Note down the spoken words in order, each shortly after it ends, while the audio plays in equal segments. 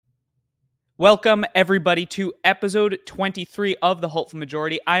Welcome, everybody, to episode 23 of The Hopeful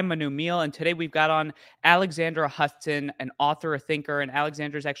Majority. I'm Manu Meal, and today we've got on Alexandra Hudson, an author, a thinker, and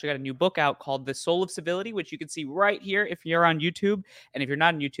Alexandra's actually got a new book out called The Soul of Civility, which you can see right here if you're on YouTube. And if you're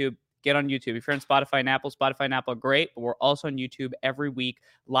not on YouTube, get on YouTube. If you're on Spotify and Apple are great, but we're also on YouTube every week,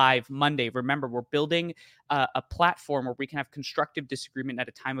 live Monday. Remember, we're building a platform where we can have constructive disagreement at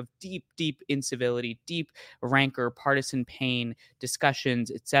a time of deep incivility, deep rancor, partisan pain,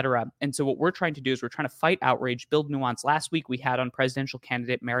 discussions, etc. And so what we're trying to do is we're trying to fight outrage, build nuance. Last week we had on presidential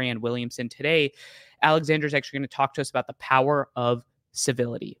candidate Marianne Williamson. Today, Alexandra's actually going to talk to us about the power of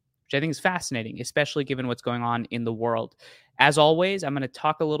civility, which I think is fascinating, especially given what's going on in the world. As always, I'm going to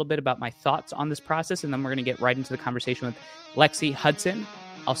talk a little bit about my thoughts on this process, and then we're going to get right into the conversation with Lexi Hudson.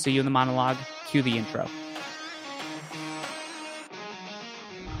 I'll see you in the monologue. Cue the intro.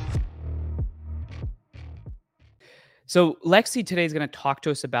 So Lexi today is going to talk to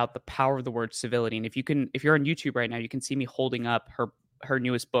us about the power of the word civility. And if you're on YouTube right now, you can see me holding up her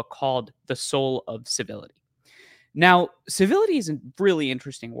newest book called The Soul of Civility. Now, civility is a really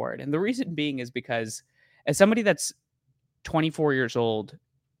interesting word. And the reason being is because as somebody that's 24 years old,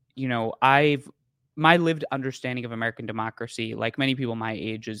 my lived understanding of American democracy, like many people my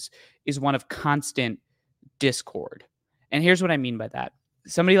age, is one of constant discord. And here's what I mean by that.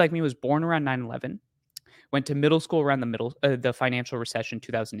 Somebody like me was born around 9/11, went to middle school around the financial recession,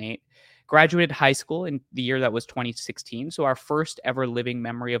 2008, graduated high school in the year that was 2016. So our first ever living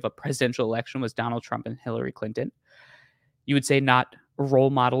memory of a presidential election was Donald Trump and Hillary Clinton. You would say not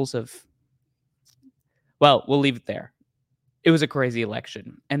role models of, well, we'll leave it there. It was a crazy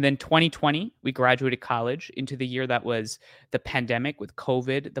election. And then 2020, we graduated college into the year that was the pandemic with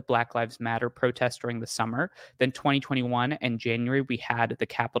COVID, the Black Lives Matter protests during the summer. Then 2021 and January, we had the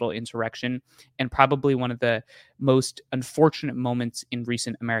Capitol insurrection and probably one of the most unfortunate moments in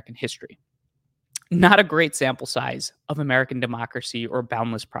recent American history. Not a great sample size of American democracy or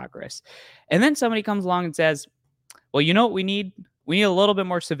boundless progress. And then somebody comes along and says, well, you know what we need? We need a little bit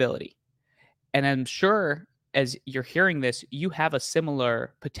more civility. And I'm sure as you're hearing this, you have a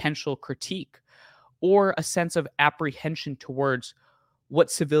similar potential critique or a sense of apprehension towards what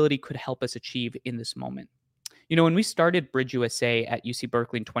civility could help us achieve in this moment. When we started Bridge USA at UC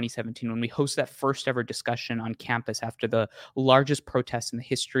Berkeley in 2017, when we hosted that first ever discussion on campus after the largest protest in the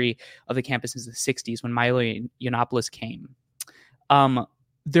history of the campus in the 60s, when Milo Yiannopoulos came,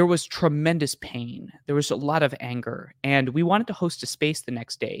 there was tremendous pain. There was a lot of anger. And we wanted to host a space the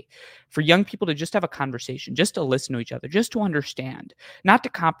next day for young people to just have a conversation, just to listen to each other, just to understand, not to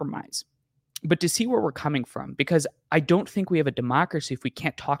compromise, but to see where we're coming from. Because I don't think we have a democracy if we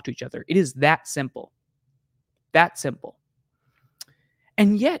can't talk to each other. It is that simple. That simple.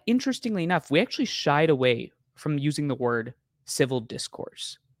 And yet, interestingly enough, we actually shied away from using the word civil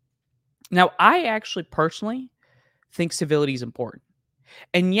discourse. Now, I actually personally think civility is important.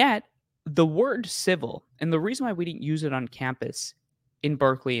 And yet, the word civil, and the reason why we didn't use it on campus in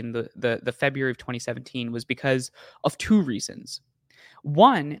Berkeley in the February of 2017 was because of two reasons.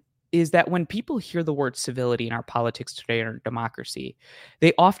 One is that when people hear the word civility in our politics today, in our democracy,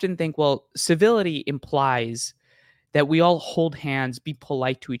 they often think, well, civility implies that we all hold hands, be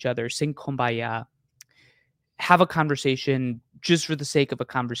polite to each other, sing kumbaya, have a conversation just for the sake of a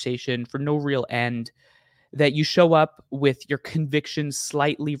conversation, for no real end, that you show up with your convictions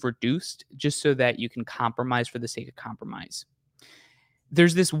slightly reduced just so that you can compromise for the sake of compromise.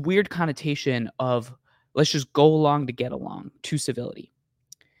 There's this weird connotation of let's just go along to get along to civility.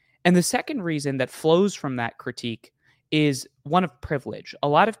 And the second reason that flows from that critique is one of privilege. A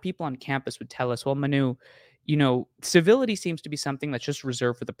lot of people on campus would tell us, well, Manu, civility seems to be something that's just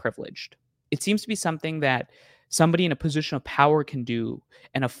reserved for the privileged. It seems to be something that somebody in a position of power can do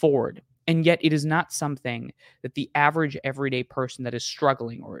and afford. And yet it is not something that the average everyday person that is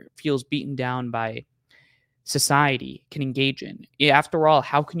struggling or feels beaten down by society can engage in. After all,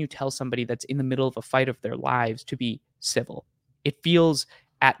 how can you tell somebody that's in the middle of a fight of their lives to be civil? It feels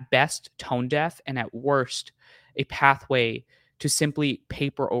at best tone deaf and at worst a pathway to simply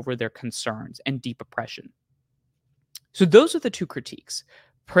paper over their concerns and deep oppression. So those are the two critiques.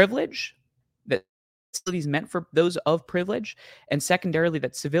 Privilege, that civility is meant for those of privilege, and secondarily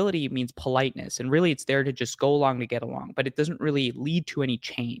that civility means politeness, and really it's there to just go along to get along, but it doesn't really lead to any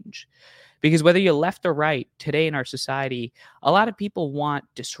change. Because whether you're left or right, today in our society, a lot of people want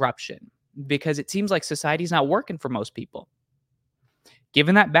disruption because it seems like society's not working for most people.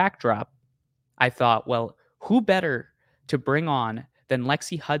 Given that backdrop, I thought, well, who better to bring on than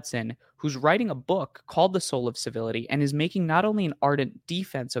Lexi Hudson, who's writing a book called The Soul of Civility and is making not only an ardent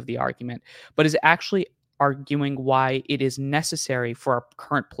defense of the argument, but is actually arguing why it is necessary for our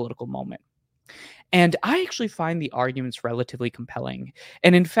current political moment. And I actually find the arguments relatively compelling.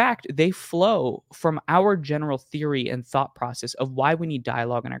 And in fact, they flow from our general theory and thought process of why we need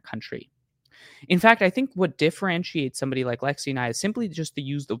dialogue in our country. In fact, I think what differentiates somebody like Lexi and I is simply just the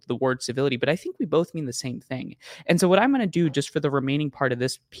use of the word civility, but I think we both mean the same thing. And so, what I'm going to do just for the remaining part of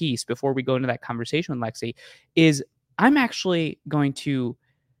this piece before we go into that conversation with Lexi is I'm actually going to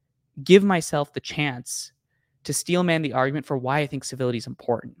give myself the chance to steelman the argument for why I think civility is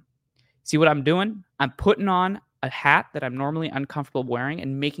important. See what I'm doing? I'm putting on a hat that I'm normally uncomfortable wearing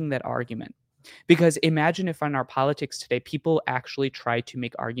and making that argument. Because imagine if in our politics today, people actually tried to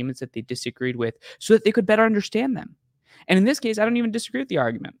make arguments that they disagreed with so that they could better understand them. And in this case, I don't even disagree with the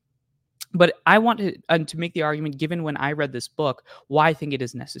argument. But I want to make the argument, given when I read this book, why I think it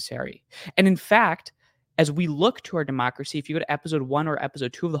is necessary. And in fact, as we look to our democracy, if you go to episode 1 or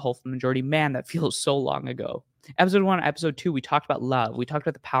episode 2 of The Hopeful Majority, man, that feels so long ago. Episode 1 and episode 2, we talked about love. We talked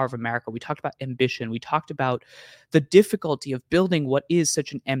about the power of America. We talked about ambition. We talked about the difficulty of building what is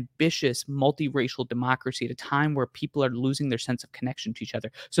such an ambitious, multiracial democracy at a time where people are losing their sense of connection to each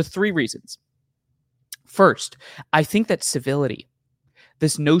other. So 3 reasons. First, I think that civility,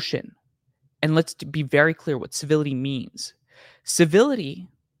 this notion, and let's be very clear what civility means. Civility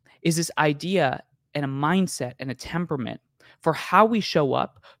is this idea and a mindset and a temperament for how we show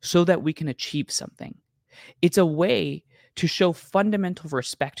up so that we can achieve something. It's a way to show fundamental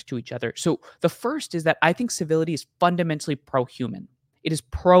respect to each other. So the first is that I think civility is fundamentally pro-human. It is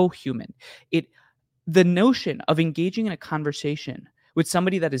pro-human. The notion of engaging in a conversation with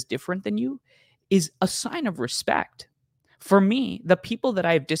somebody that is different than you is a sign of respect. For me, the people that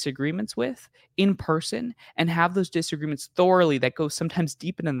I have disagreements with in person and have those disagreements thoroughly that go sometimes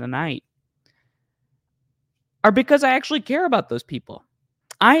deep into the night are because I actually care about those people.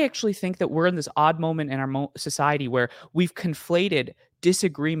 I actually think that we're in this odd moment in our society where we've conflated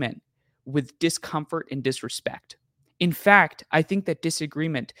disagreement with discomfort and disrespect. In fact, I think that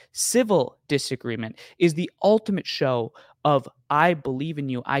disagreement, civil disagreement, is the ultimate show of I believe in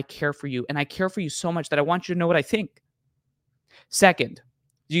you, I care for you, and I care for you so much that I want you to know what I think. Second,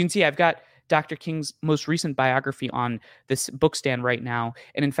 you can see I've got Dr. King's most recent biography on this book stand right now.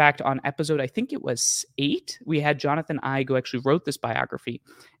 And in fact, on episode, I think it was 8, we had Jonathan Igue who actually wrote this biography.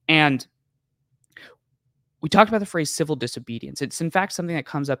 And we talked about the phrase civil disobedience. It's in fact something that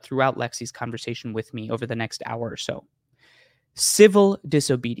comes up throughout Lexi's conversation with me over the next hour or so. Civil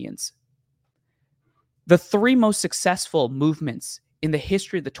disobedience. The 3 most successful movements in the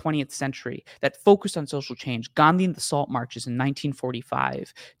history of the 20th century that focused on social change: Gandhi and the Salt Marches in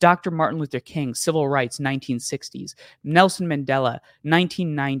 1945, Dr. Martin Luther King, Civil Rights, 1960s, Nelson Mandela,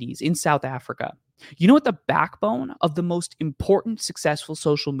 1990s in South Africa. You know what the backbone of the most important successful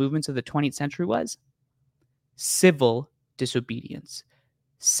social movements of the 20th century was? Civil disobedience.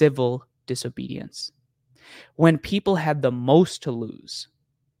 Civil disobedience. When people had the most to lose,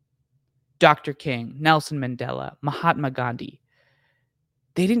 Dr. King, Nelson Mandela, Mahatma Gandhi,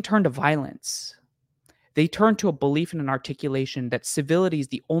 they didn't turn to violence. They turned to a belief and an articulation that civility is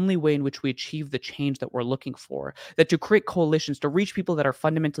the only way in which we achieve the change that we're looking for, that to create coalitions, to reach people that are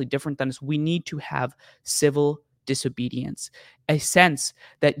fundamentally different than us, we need to have civil disobedience, a sense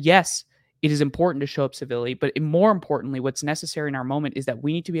that, yes, it is important to show up civility, but more importantly, what's necessary in our moment is that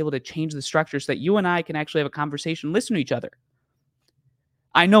we need to be able to change the structure so that you and I can actually have a conversation, listen to each other.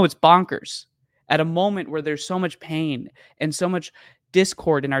 I know it's bonkers. At a moment where there's so much pain and so much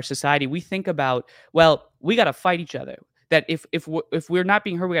discord in our society, we think about, well, we got to fight each other. That if we're not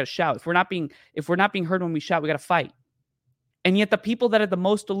being heard, we got to shout. If we're not being heard when we shout, we got to fight. And yet the people that had the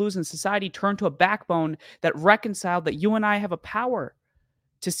most to lose in society turn to a backbone that reconciled that you and I have a power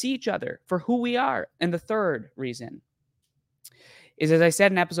to see each other for who we are. And the third reason is, as I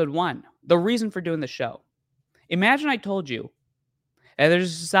said in episode 1, the reason for doing the show. Imagine I told you that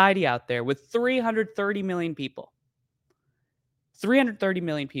there's a society out there with 330 million people. 330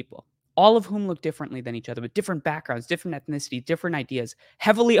 million people, all of whom look differently than each other, with different backgrounds, different ethnicities, different ideas,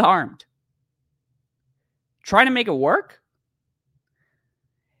 heavily armed. Trying to make it work?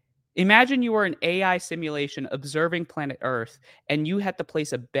 Imagine you were an AI simulation observing planet Earth, and you had to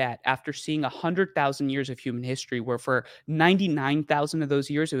place a bet after seeing 100,000 years of human history, where for 99,000 of those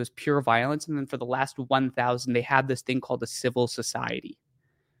years, it was pure violence. And then for the last 1,000, they had this thing called a civil society.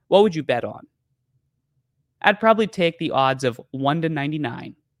 What would you bet on? I'd probably take the odds of 1 to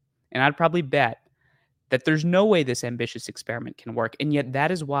 99, and I'd probably bet that there's no way this ambitious experiment can work. And yet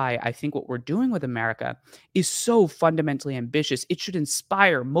that is why I think what we're doing with America is so fundamentally ambitious. It should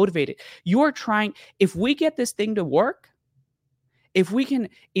inspire, motivate it. You're trying, if we get this thing to work, If we can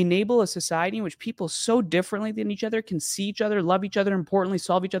enable a society in which people so differently than each other can see each other, love each other, importantly,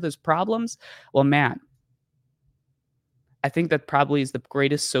 solve each other's problems, well, man, I think that probably is the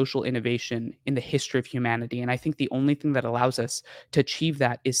greatest social innovation in the history of humanity. And I think the only thing that allows us to achieve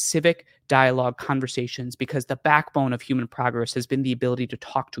that is civic dialogue conversations, because the backbone of human progress has been the ability to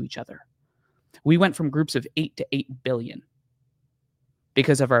talk to each other. We went from groups of 8 to 8 billion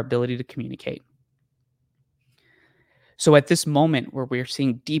because of our ability to communicate. So at this moment where we're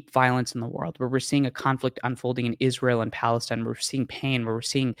seeing deep violence in the world, where we're seeing a conflict unfolding in Israel and Palestine, where we're seeing pain, where we're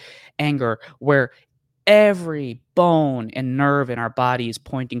seeing anger, where every bone and nerve in our body is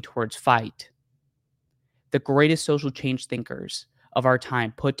pointing towards fight, the greatest social change thinkers of our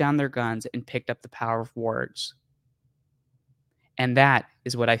time put down their guns and picked up the power of words. And that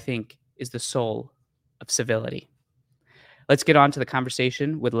is what I think is the soul of civility. Let's get on to the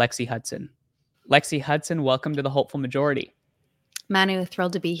conversation with Lexi Hudson. Lexi Hudson, welcome to the Hopeful Majority. Manu,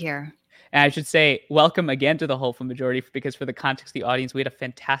 thrilled to be here. And I should say, welcome again to the Hopeful Majority, because for the context of the audience, we had a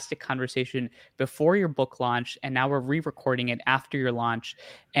fantastic conversation before your book launch, and now we're re-recording it after your launch.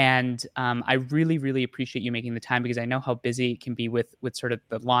 And I really, really appreciate you making the time, because I know how busy it can be with sort of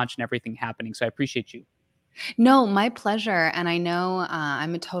the launch and everything happening. So I appreciate you. No, my pleasure. And I know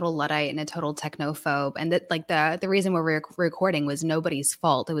I'm a total Luddite and a total technophobe. And that, like, the reason we're recording was nobody's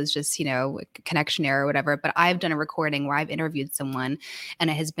fault. It was just, connection error or whatever. But I've done a recording where I've interviewed someone, and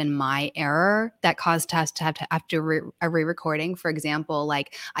it has been my error that caused us to have to do a re-recording. For example,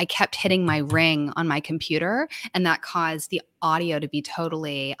 like, I kept hitting my ring on my computer, and that caused the audio to be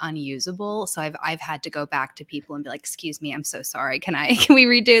totally unusable. So I've had to go back to people and be like, excuse me, I'm so sorry. Can we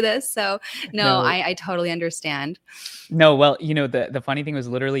redo this? So no. I totally understand. No, well, the funny thing was,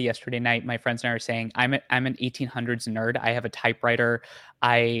 literally yesterday night, my friends and I were saying, I'm an 1800s nerd. I have a typewriter.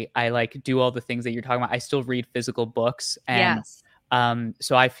 I like do all the things that you're talking about. I still read physical books. And yes.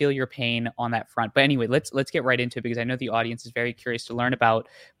 So I feel your pain on that front. But anyway, let's get right into it, because I know the audience is very curious to learn about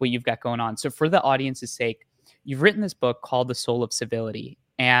what you've got going on. So for the audience's sake, you've written this book called The Soul of Civility.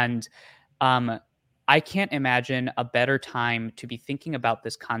 And I can't imagine a better time to be thinking about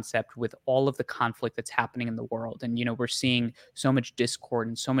this concept with all of the conflict that's happening in the world. And, we're seeing so much discord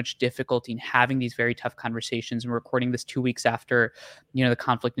and so much difficulty in having these very tough conversations. And we're recording this 2 weeks after, the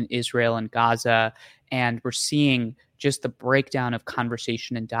conflict in Israel and Gaza. And we're seeing just the breakdown of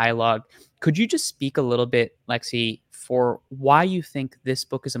conversation and dialogue. Could you just speak a little bit, Lexi, for why you think this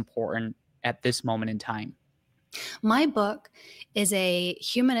book is important at this moment in time? My book is a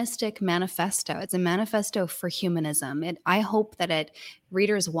humanistic manifesto. It's a manifesto for humanism. I hope that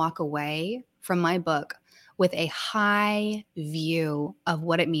readers walk away from my book with a high view of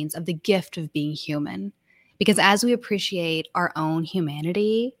what it means, of the gift of being human. Because as we appreciate our own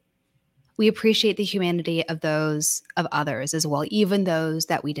humanity, we appreciate the humanity of others as well, even those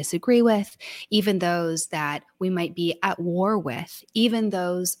that we disagree with, even those that we might be at war with, even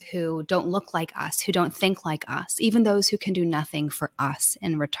those who don't look like us, who don't think like us, even those who can do nothing for us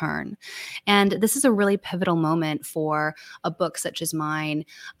in return. And this is a really pivotal moment for a book such as mine,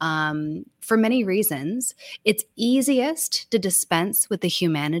 for many reasons. It's easiest to dispense with the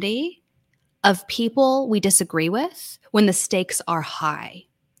humanity of people we disagree with when the stakes are high.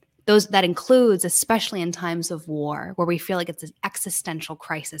 That includes, especially in times of war, where we feel like it's an existential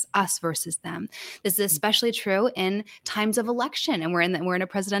crisis, us versus them. This is especially true in times of election, and we're in a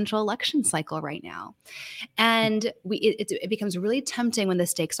presidential election cycle right now. And it becomes really tempting when the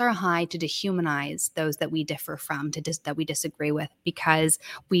stakes are high to dehumanize those that we differ from, that we disagree with, because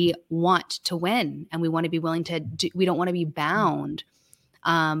we want to win, and we want to be willing to we don't want to be bound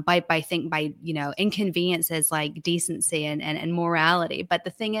by inconveniences like decency and morality. But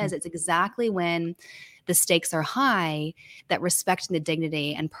the thing is, it's exactly when the stakes are high that respecting the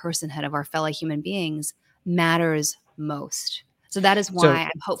dignity and personhood of our fellow human beings matters most. So that is why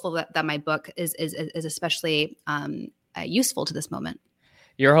I'm hopeful that my book is especially useful to this moment.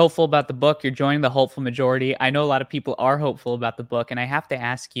 You're hopeful about the book. You're joining the Hopeful Majority. I know a lot of people are hopeful about the book. And I have to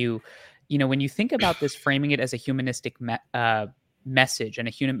ask you, when you think about this, framing it as a humanistic message and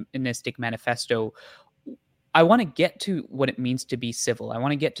a humanistic manifesto, I want to get to what it means to be civil. I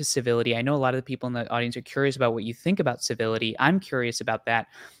want to get to civility. I know a lot of the people in the audience are curious about what you think about civility. I'm curious about that.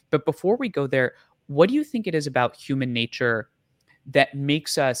 But before we go there, what do you think it is about human nature that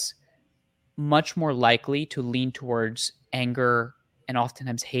makes us much more likely to lean towards anger and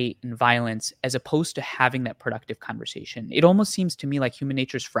oftentimes hate and violence, as opposed to having that productive conversation? It almost seems to me like human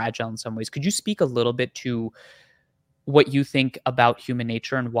nature is fragile in some ways. Could you speak a little bit to what you think about human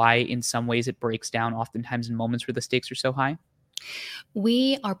nature and why in some ways it breaks down oftentimes in moments where the stakes are so high?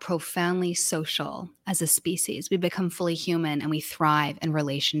 We are profoundly social as a species. We become fully human and we thrive in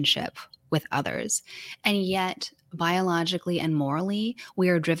relationship with others. And yet, biologically and morally, we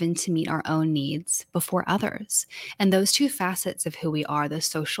are driven to meet our own needs before others. And those two facets of who we are, the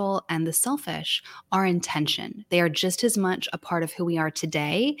social and the selfish, are in tension. They are just as much a part of who we are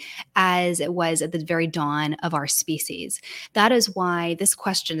today as it was at the very dawn of our species. That is why this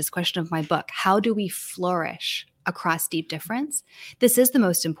question of my book, how do we flourish across deep difference? This is the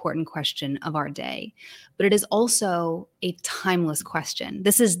most important question of our day, but it is also a timeless question.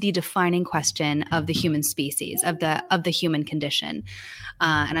 This is the defining question of the human species, of the human condition.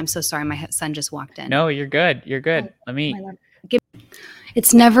 And I'm so sorry, my son just walked in. No, you're good. You're good. Let me.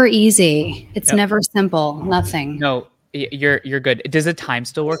 It's never easy. It's No, never simple. Nothing. no, you're good. Does the time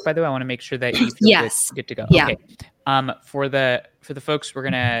still work? By the way, I want to make sure that you feel Yes. good to go. Yeah. Okay. For the folks, we're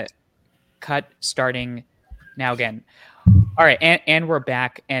gonna cut starting now again. All right, and we're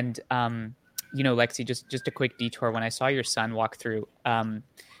back. And Lexi, just a quick detour. When I saw your son walk through,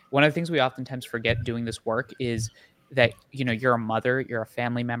 one of the things we oftentimes forget doing this work is that you're a mother, you're a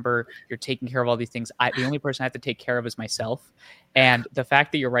family member, you're taking care of all these things. The only person I have to take care of is myself. And the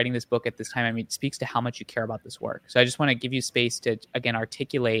fact that you're writing this book at this time, I mean, it speaks to how much you care about this work. So I just want to give you space to again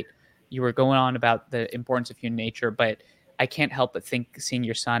articulate. You were going on about the importance of human nature, but I can't help but think, seeing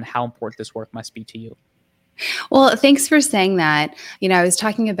your son, how important this work must be to you. Well, thanks for saying that. I was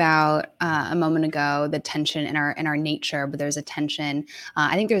talking about a moment ago the tension in our nature, but there's a tension.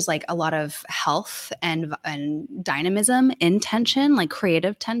 I think there's like a lot of health and dynamism in tension, like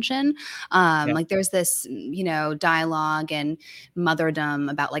creative tension. Like there's this, dialogue and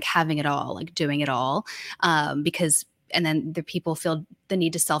motherdom about like having it all, like doing it all, because. And then the people feel the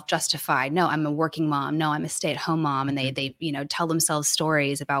need to self-justify. No, I'm a working mom. No, I'm a stay-at-home mom. And they tell themselves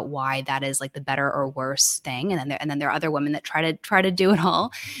stories about why that is like the better or worse thing. And then there are other women that try to do it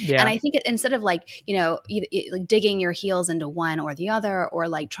all. Yeah. And I think instead of like, like digging your heels into one or the other, or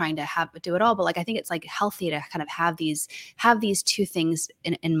like trying to do it all, but like, I think it's like healthy to kind of have these two things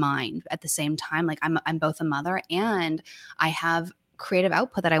in mind at the same time. Like I'm both a mother and I have creative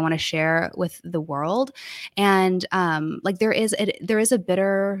output that I want to share with the world. And like there is a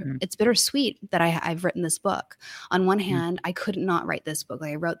it's bittersweet that I've written this book. On one hand, I could not write this book.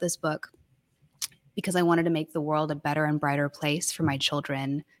 Like I wrote this book because I wanted to make the world a better and brighter place for my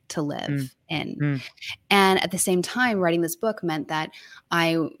children to live in. And at the same time, writing this book meant that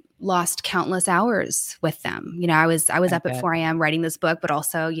I lost countless hours with them. I was up at 4 a.m. writing this book, but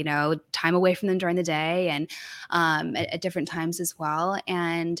also, time away from them during the day and at different times as well.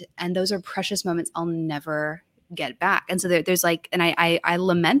 And those are precious moments I'll never get back. And so there's like, and I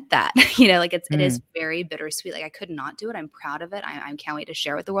lament that, like it is very bittersweet. Like I could not do it. I'm proud of it. I can't wait to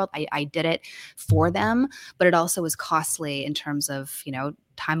share with the world. I did it for them, but it also was costly in terms of,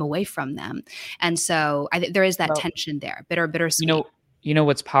 time away from them. And so there is that tension there, bittersweet.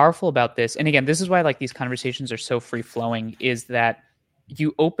 What's powerful about this, and again, this is why like these conversations are so free flowing, is that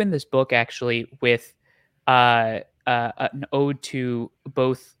you open this book actually with an ode to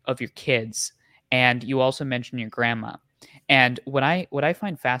both of your kids, and you also mention your grandma. And what I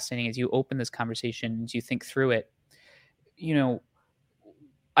find fascinating is you open this conversation, as you think through it,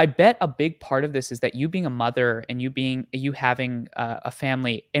 I bet a big part of this is that you being a mother and you having a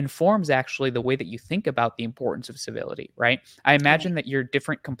family informs actually the way that you think about the importance of civility, right? I imagine that your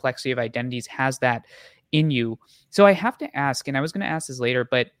different complexity of identities has that in you. So I have to ask, and I was going to ask this later,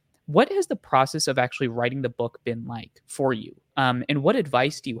 but what has the process of actually writing the book been like for you? And what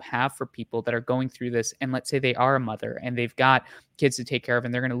advice do you have for people that are going through this? And let's say they are a mother and they've got kids to take care of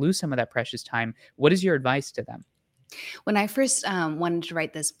and they're going to lose some of that precious time. What is your advice to them? When I first wanted to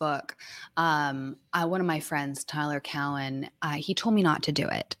write this book, one of my friends, Tyler Cowan, he told me not to do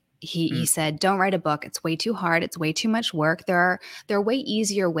it. He said, "Don't write a book. It's way too hard. It's way too much work. There are way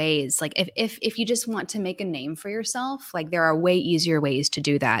easier ways. Like if you just want to make a name for yourself, like there are way easier ways to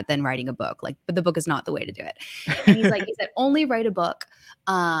do that than writing a book. Like, but the book is not the way to do it." And he said, "Only write a book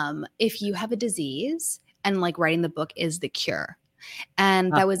if you have a disease, and like writing the book is the cure."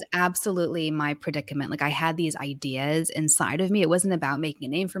 And that was absolutely my predicament. Like I had these ideas inside of me. It wasn't about making a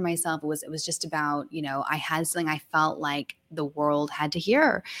name for myself. It was just about, I had something I felt like the world had to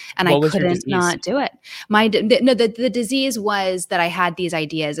hear, and I couldn't not do it. The disease was that I had these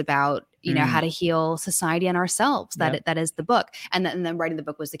ideas about, how to heal society and ourselves. That is the book. And then writing the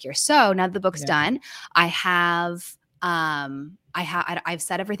book was the cure. So now that the book's done, I've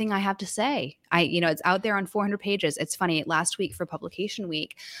said everything I have to say. It's out there on 400 pages. It's funny. Last week for publication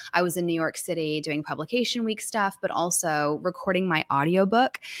week, I was in New York City doing publication week stuff, but also recording my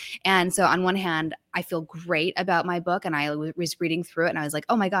audiobook. And so on one hand, I feel great about my book, and I was reading through it and I was like,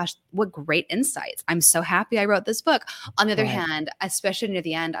 oh my gosh, what great insights. I'm so happy I wrote this book. On the other Right. hand, especially near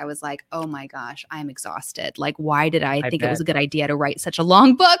the end, I was like, oh my gosh, I'm exhausted. Like, why did I I think it was bet. a good idea to write such a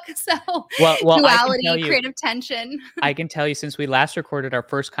long book? So Well, I can tell duality, you, creative tension. since we last recorded our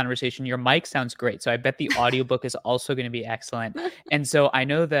first conversation, your mic sounds great. So I bet the audiobook is also going to be excellent. And so I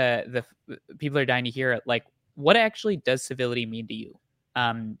know the people are dying to hear it. Like, what actually does civility mean to you?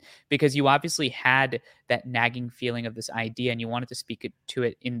 Because you obviously had that nagging feeling of this idea and you wanted to speak to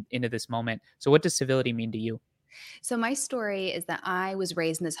it into this moment. So what does civility mean to you? So my story is that I was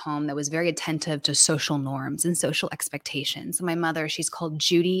raised in this home that was very attentive to social norms and social expectations. So my mother, she's called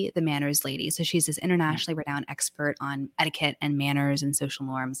Judy the Manners Lady. So she's this Mm. internationally renowned expert on etiquette and manners and social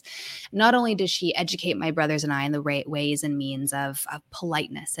norms. Not only does she educate my brothers and I in the right ways and means of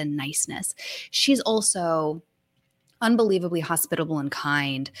politeness and niceness, she's also unbelievably hospitable and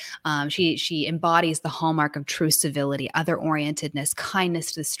kind. She embodies the hallmark of true civility, other orientedness,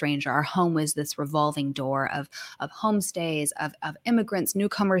 kindness to the stranger. Our home was this revolving door of homestays, of immigrants,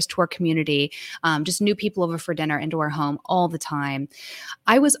 newcomers to our community, just new people over for dinner into our home all the time.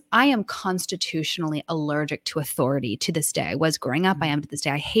 I am constitutionally allergic to authority to this day. I was growing up. I Mm. am to this day.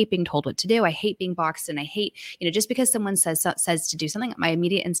 I hate being told what to do. I hate being boxed in. I hate, just because someone says to do something, my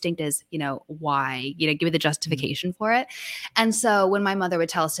immediate instinct is, why? Give me the Mm. justification for it. And so when my mother would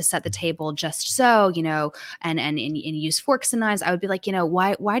tell us to set the table just so, and use forks and knives, I would be like,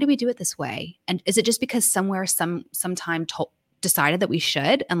 why do we do it this way? And is it just because somewhere sometime decided that we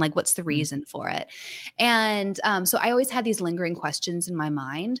should, and like what's the Mm. reason for it? And so I always had these lingering questions in my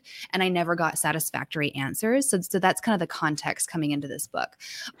mind, and I never got satisfactory answers. So that's kind of the context coming into this book.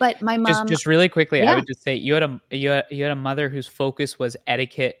 But my Just mom, just really quickly, I yeah, would just say you had a mother whose focus was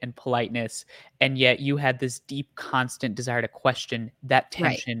etiquette and politeness, and yet you had this deep, constant desire to question that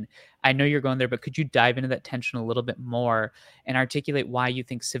right. tension. I know you're going there, but could you dive into that tension a little bit more and articulate why you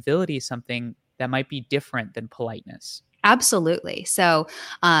think civility is something that might be different than politeness? Absolutely. So,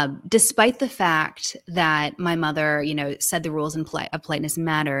 despite the fact that my mother, said the rules and of politeness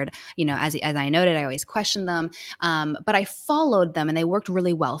mattered, as I noted, I always questioned them, but I followed them, and they worked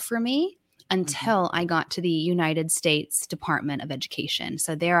really well for me Mhm. until I got to the United States Department of Education.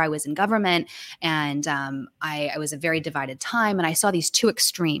 So there, I was in government, and I was a very divided time, and I saw these two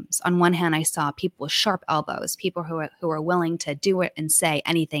extremes. On one hand, I saw people with sharp elbows, people who are willing to do it and say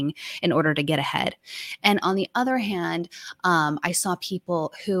anything in order to get ahead, and on the other hand, I saw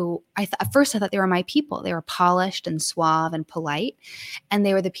people who at first I thought they were my people. They were polished and suave and polite. And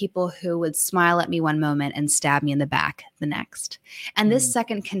they were the people who would smile at me one moment and stab me in the back the next. And this Mm.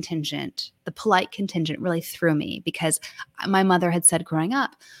 second contingent, the polite contingent, really threw me because my mother had said growing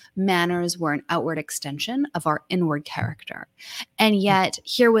up, manners were an outward extension of our inward character. And yet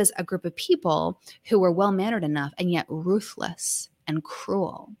here was a group of people who were well mannered enough and yet ruthless and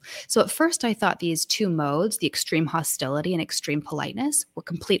cruel. So at first, I thought these two modes, the extreme hostility and extreme politeness, were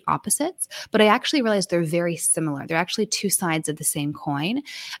complete opposites, but I actually realized they're very similar. They're actually two sides of the same coin,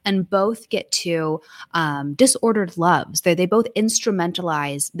 and both get to disordered loves. They both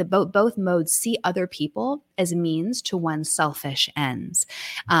instrumentalize, both modes see other people as means to one's selfish ends,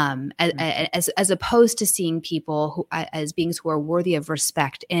 Mm. as opposed to seeing people as beings who are worthy of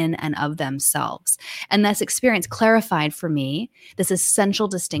respect in and of themselves. And this experience clarified for me this essential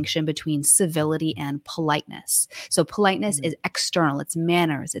distinction between civility and politeness. So politeness Mm. is external, it's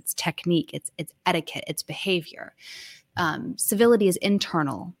manners, it's technique, it's etiquette, it's behavior. Civility is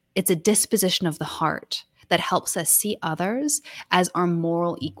internal. It's a disposition of the heart that helps us see others as our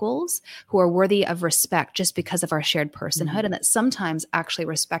moral equals who are worthy of respect just because of our shared personhood. Mm. And that sometimes actually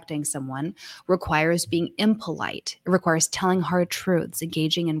respecting someone requires being impolite. It requires telling hard truths,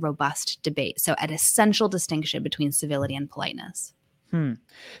 engaging in robust debate. So, an essential distinction between civility and politeness. Hmm.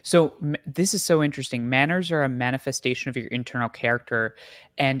 So this is so interesting. Manners are a manifestation of your internal character,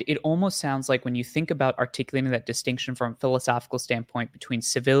 and it almost sounds like when you think about articulating that distinction from a philosophical standpoint between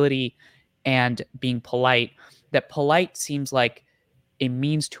civility and being polite, that polite seems like a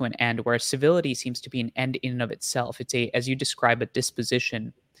means to an end, whereas civility seems to be an end in and of itself. It's a, as you describe, a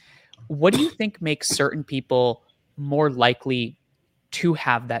disposition. What do you think makes certain people more likely to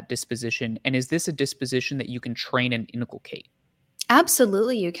have that disposition? And is this a disposition that you can train and inculcate?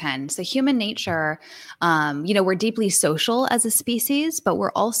 Absolutely, you can. So, human nature, we're deeply social as a species, but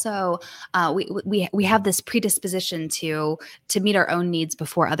we're also we have this predisposition to meet our own needs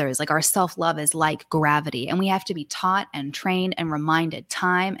before others. Like our self love is like gravity, and we have to be taught and trained and reminded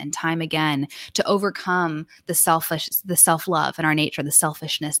time and time again to overcome the self love in our nature, the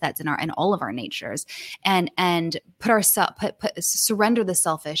selfishness that's in all of our natures, and surrender the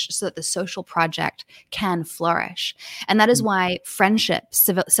selfish so that the social project can flourish. And that is why friendship,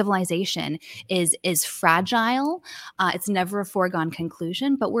 civilization is fragile. It's never a foregone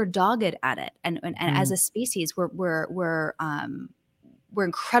conclusion, but we're dogged at it. And as a species, we're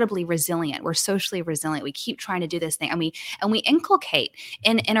incredibly resilient. We're socially resilient. We keep trying to do this thing, and we inculcate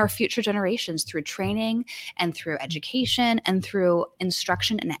in our future generations through training and through education and through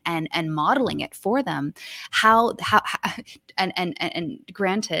instruction and modeling it for them. How and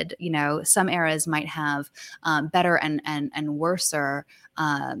granted, some eras might have better and worser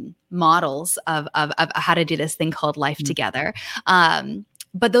models of how to do this thing called life together.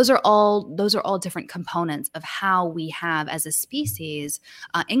 But those are all different components of how we have, as a species,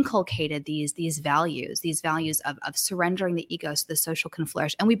 inculcated these values of surrendering the ego so the social can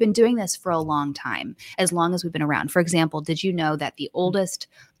flourish. And we've been doing this for a long time, as long as we've been around. For example, did you know that the oldest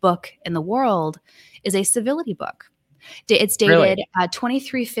book in the world is a civility book? It's dated Really?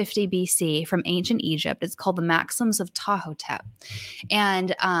 2350 BC from ancient Egypt. It's called the Maxims of Tahotep.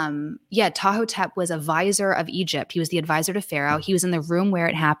 And Tahotep was a vizier of Egypt. He was the advisor to Pharaoh. He was in the room where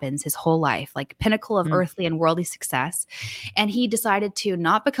it happens his whole life, like pinnacle of earthly and worldly success. And he decided to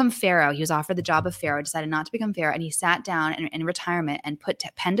not become Pharaoh. He was offered the job of Pharaoh, decided not to become Pharaoh. And he sat down in retirement and put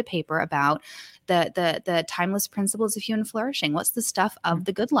pen to paper about the timeless principles of human flourishing. What's the stuff of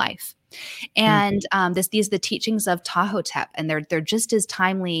the good life? And these are the teachings of Tahotep, and they're just as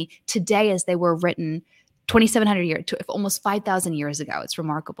timely today as they were written 2,700 years to almost 5,000 years ago. It's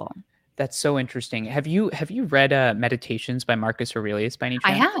remarkable. That's so interesting. Have you read Meditations by Marcus Aurelius by any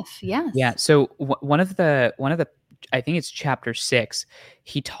I chance? have, yes. Yeah. So one of the I think it's chapter 6.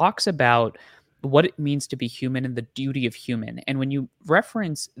 He talks about what it means to be human and the duty of human. And when you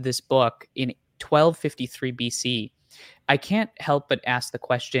reference this book in 1253 BC, I can't help but ask the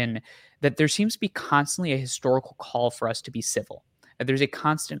question that there seems to be constantly a historical call for us to be civil. That there's a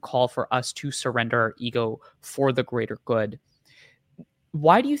constant call for us to surrender our ego for the greater good.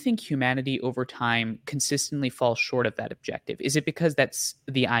 Why do you think humanity over time consistently falls short of that objective? Is it because that's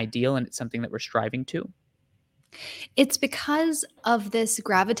the ideal and it's something that we're striving to? It's because of this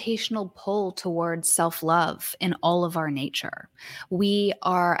gravitational pull towards self-love in all of our nature. We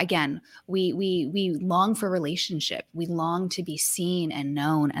are, again, we long for relationship. We long to be seen and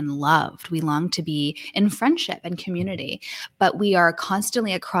known and loved. We long to be in friendship and community, but we are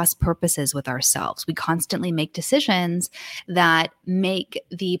constantly at cross purposes with ourselves. We constantly make decisions that make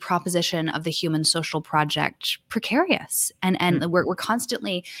the proposition of the human social project precarious. And we're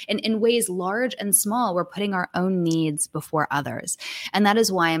constantly, in ways large and small, we're putting our own needs before others. And that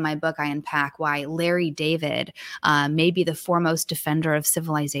is why in my book I unpack why Larry David may be the foremost defender of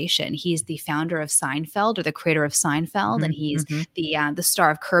civilization. He's the founder of Seinfeld, or the creator of Seinfeld, and he's the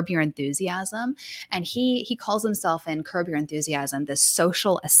star of Curb Your Enthusiasm. And he calls himself in Curb Your Enthusiasm this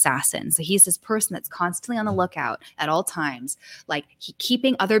social assassin. So he's this person that's constantly on the lookout at all times, like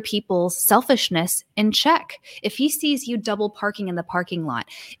keeping other people's selfishness in check. If he sees you double parking in the parking lot,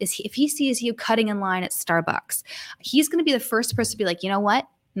 if he sees you cutting in line at Starbucks, he's going to be the first person to be like, you know what?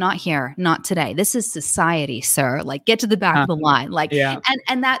 Not here, not today. This is society, sir. Like, get to the back of the line. Like,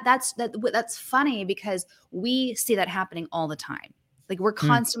 and that's funny because we see that happening all the time. Like, we're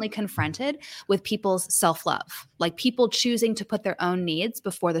constantly confronted with people's self-love, like people choosing to put their own needs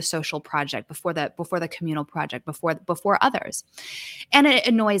before the social project, before the communal project, before others. And it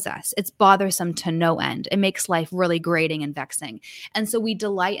annoys us. It's bothersome to no end. It makes life really grating and vexing. And so we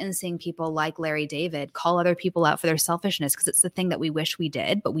delight in seeing people like Larry David call other people out for their selfishness, because it's the thing that we wish we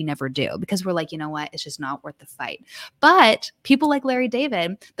did, but we never do, because we're like, you know what? It's just not worth the fight. But people like Larry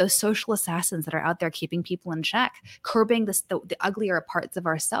David, those social assassins that are out there keeping people in check, curbing the uglier parts of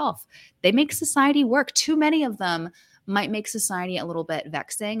ourselves, they make society work. Too many of them might make society a little bit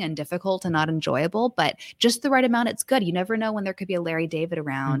vexing and difficult and not enjoyable, but just the right amount, it's good. You never know when there could be a Larry David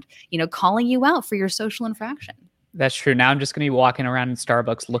around, calling you out for your social infraction. That's true. Now I'm just going to be walking around in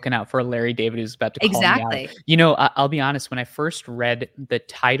Starbucks looking out for a Larry David who's about to call me out. I'll be honest, when I first read the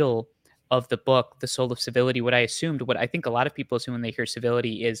title of the book, The Soul of Civility, what I think a lot of people assume when they hear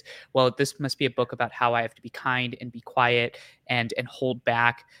civility is, well, this must be a book about how I have to be kind and be quiet and hold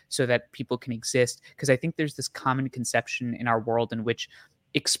back so that people can exist. Because I think there's this common conception in our world in which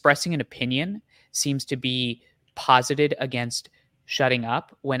expressing an opinion seems to be posited against shutting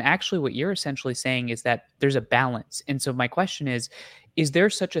up, when actually what you're essentially saying is that there's a balance. And so my question is there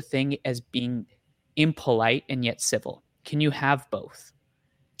such a thing as being impolite and yet civil? Can you have both?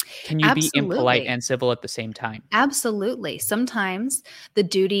 Can you be impolite Absolutely. and civil at the same time? Absolutely. Sometimes the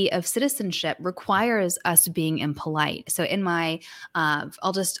duty of citizenship requires us being impolite. So in my,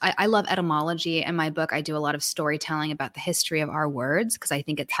 I love etymology. In my book, I do a lot of storytelling about the history of our words because I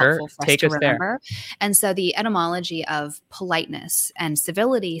think it's Sure. helpful for us Take to us there. remember. And so the etymology of politeness and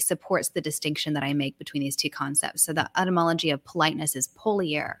civility supports the distinction that I make between these two concepts. So the etymology of politeness is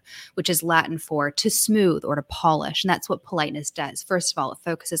polliere, which is Latin for to smooth or to polish. And that's what politeness does. First of all, it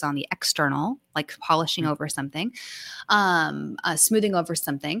focuses on the external, like polishing over something, smoothing over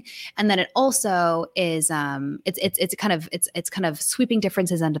something, and then it also is it's kind of sweeping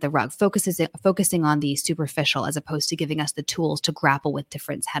differences under the rug, focusing on the superficial as opposed to giving us the tools to grapple with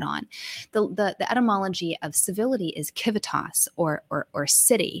difference head on. The etymology of civility is civitas or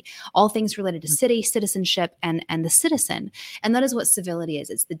city, all things related to city, citizenship, and the citizen, and that is what civility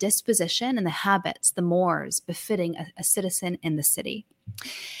is. It's the disposition and the habits, the mores befitting a citizen in the city.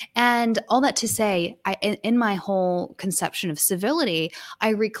 And all that to say, in my whole conception of civility, I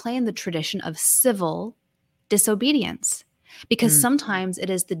reclaim the tradition of civil disobedience because Mm, sometimes it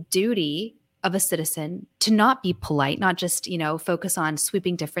is the duty of a citizen to not be polite, not just, focus on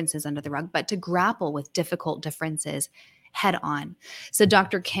sweeping differences under the rug, but to grapple with difficult differences head on. So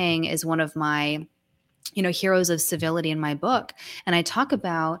Dr. King is one of my heroes of civility in my book, and I talk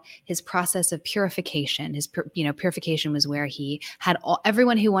about his process of purification. His purification was where he had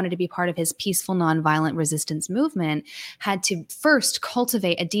everyone who wanted to be part of his peaceful nonviolent resistance movement had to first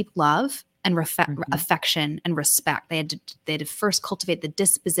cultivate a deep love and mhm, affection and respect. They had to first cultivate the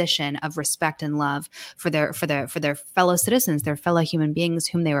disposition of respect and love for their fellow citizens, their fellow human beings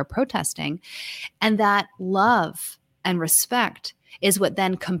whom they were protesting. And that love and respect is what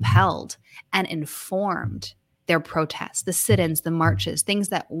then compelled and informed their protests, the sit-ins, the marches, things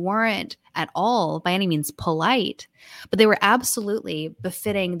that weren't at all by any means polite, but they were absolutely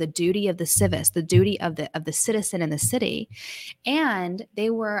befitting the duty of the civis, the duty of the citizen in the city. And they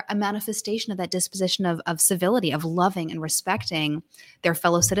were a manifestation of that disposition of civility, of loving and respecting their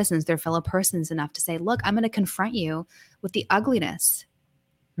fellow citizens, their fellow persons enough to say, look, I'm going to confront you with the ugliness,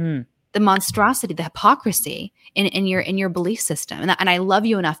 mm, the monstrosity, the hypocrisy in your belief system, and I love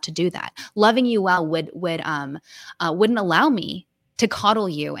you enough to do that. Loving you well wouldn't allow me to coddle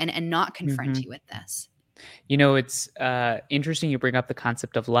you and not confront mhm. you with this. It's interesting you bring up the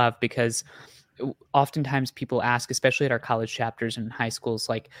concept of love because oftentimes people ask, especially at our college chapters and high schools,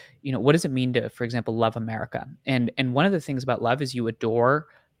 like, what does it mean to, for example, love America? And one of the things about love is you adore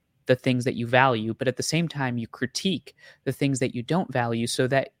the things that you value, but at the same time you critique the things that you don't value so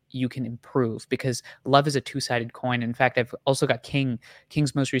that you can improve, because love is a two-sided coin. In fact, I've also got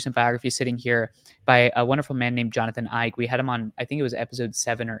King's most recent biography sitting here by a wonderful man named Jonathan Eig. We had him on, I think it was episode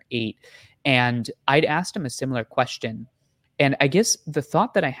 7 or 8, and I'd asked him a similar question. And I guess the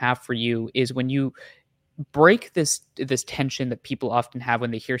thought that I have for you is, when you break this tension that people often have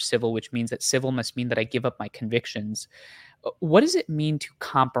when they hear civil, which means that civil must mean that I give up my convictions, what does it mean to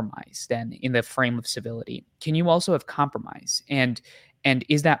compromise then in the frame of civility? Can you also have compromise? And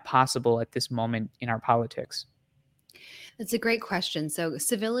is that possible at this moment in our politics? That's a great question. So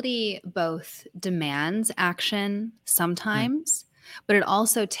civility both demands action Mm, sometimes, but it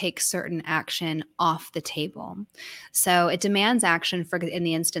also takes certain action off the table. So it demands action for in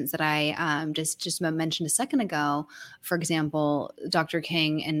the instance that I just mentioned a second ago. For example, Dr.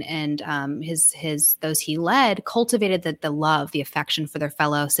 King and his those he led cultivated the love, the affection for their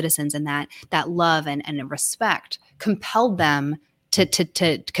fellow citizens, and that love and respect compelled them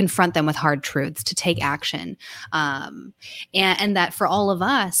to confront them with hard truths, to take action. And that for all of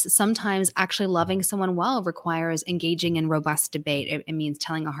us, sometimes actually loving someone well requires engaging in robust debate. It means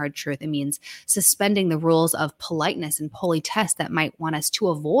telling a hard truth. It means suspending the rules of politeness and politesse that might want us to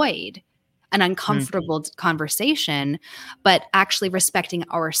avoid an mm, uncomfortable conversation, but actually respecting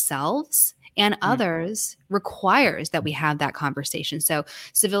ourselves and mm, others requires that we have that conversation. So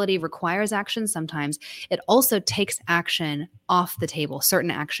civility requires action sometimes. It also takes action off the table,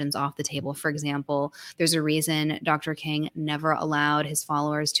 certain actions off the table. For example, there's a reason Dr. King never allowed his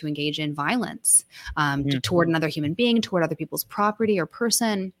followers to engage in violence mm, toward another human being, toward other people's property or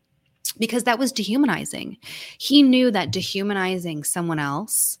person, because that was dehumanizing. He knew that dehumanizing someone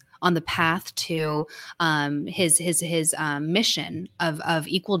else on the path to his mission of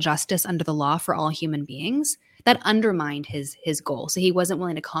equal justice under the law for all human beings, that undermined his goal. So he wasn't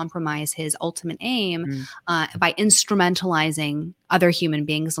willing to compromise his ultimate aim mm, by instrumentalizing other human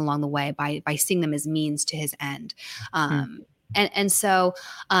beings along the way, by seeing them as means to his end. mm. Um, And so,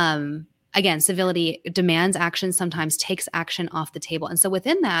 again, civility demands action, sometimes takes action off the table. And so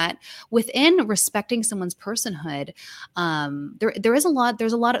within that, within respecting someone's personhood, there's a lot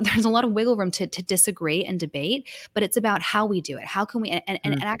of wiggle room to disagree and debate, but it's about how we do it. How can we,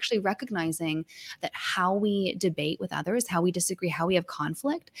 and actually recognizing that how we debate with others, how we disagree, how we have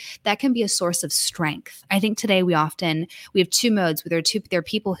conflict, that can be a source of strength. I think today we have two modes where there are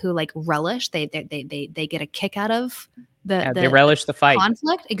people who like relish, they get a kick out of they relish the fight.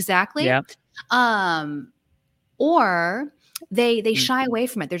 Conflict, exactly. Yeah. Or they shy away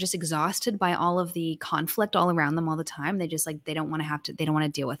from it. They're just exhausted by all of the conflict all around them all the time. They just like, they don't want to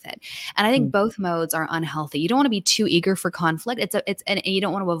deal with it. And I think both modes are unhealthy. You don't want to be too eager for conflict. And you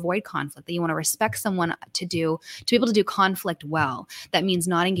don't want to avoid conflict. You want to respect someone to be able to do conflict well. That means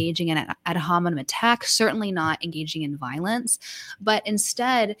not engaging in an ad hominem attack, certainly not engaging in violence, but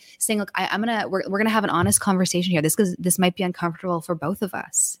instead saying, look, we're going to have an honest conversation here. This might be uncomfortable for both of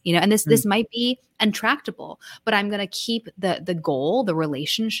us, and this might be intractable, but I'm going to keep the goal, the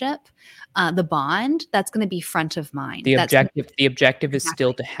relationship, the bond, that's going to be front of mind. The objective is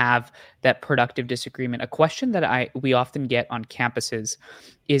still to have that productive disagreement. A question that we often get on campuses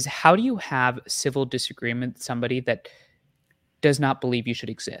is, how do you have civil disagreement with somebody that does not believe you should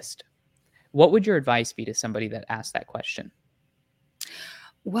exist? What would your advice be to somebody that asked that question?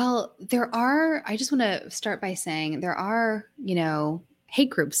 Well, I just want to start by saying there are,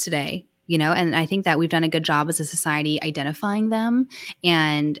 hate groups today. And I think that we've done a good job as a society identifying them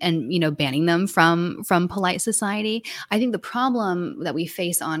and banning them from polite society. I think the problem that we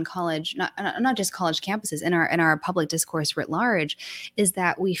face on college, not just college campuses, in our public discourse writ large, is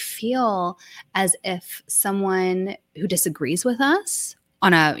that we feel as if someone who disagrees with us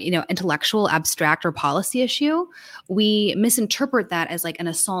on a intellectual, abstract, or policy issue, we misinterpret that as like an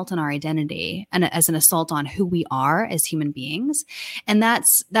assault on our identity and as an assault on who we are as human beings. And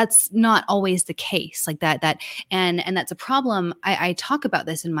that's not always the case. Like and that's a problem. I talk about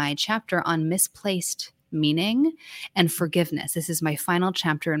this in my chapter on misplaced meaning and forgiveness. This is my final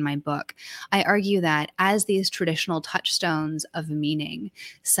chapter in my book. I argue that as these traditional touchstones of meaning,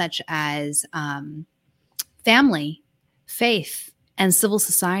 such as family, faith, and civil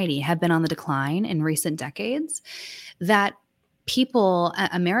society, have been on the decline in recent decades, that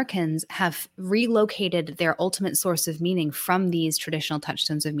Americans have relocated their ultimate source of meaning from these traditional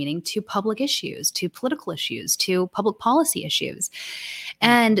touchstones of meaning to public issues, to political issues, to public policy issues.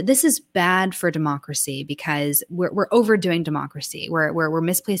 And this is bad for democracy because we're overdoing democracy. We're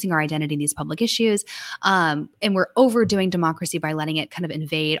misplacing our identity in these public issues. And we're overdoing democracy by letting it kind of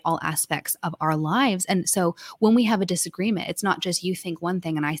invade all aspects of our lives. And so when we have a disagreement, it's not just you think one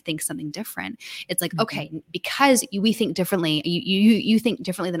thing and I think something different. It's like, okay, because we think differently, you think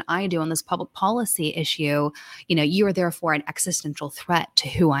differently than I do on this public policy issue, you are therefore an existential threat to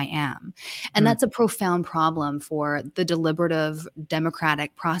who I am. And that's a profound problem for the deliberative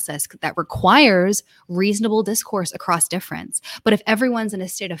democratic process that requires reasonable discourse across difference. But if everyone's in a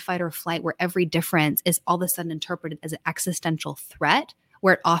state of fight or flight where every difference is all of a sudden interpreted as an existential threat,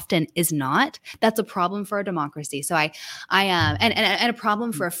 where it often is not, that's a problem for a democracy. So and a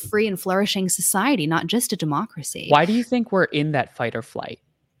problem for a free and flourishing society, not just a democracy. Why do you think we're in that fight or flight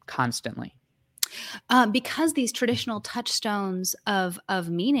constantly? Because these traditional touchstones of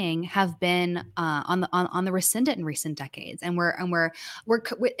meaning have been on the rescindent in recent decades, and we're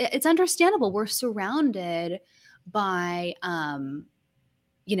it's understandable. We're surrounded by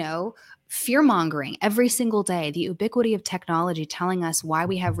fear-mongering every single day, the ubiquity of technology telling us why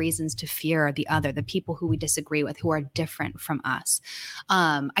we have reasons to fear the other, the people who we disagree with, who are different from us.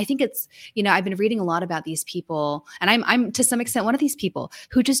 I think it's, I've been reading a lot about these people, and I'm to some extent one of these people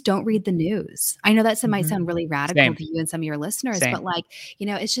who just don't read the news. I know that might sound really radical to you and some of your listeners, but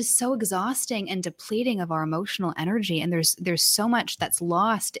it's just so exhausting and depleting of our emotional energy. And there's so much that's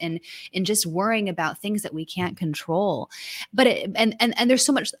lost in just worrying about things that we can't control. But and there's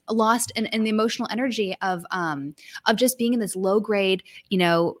so much lost in the emotional energy of just being in this low grade,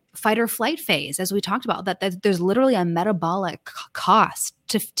 fight or flight phase, as we talked about, that there's literally a metabolic cost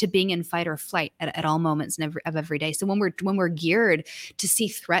to being in fight or flight at all moments of every day. So when we're geared to see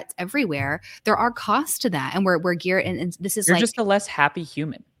threats everywhere, there are costs to that, and we're geared, and this is you're just a less happy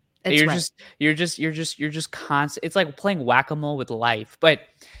human. You're just constant. It's like playing whack-a-mole with life. But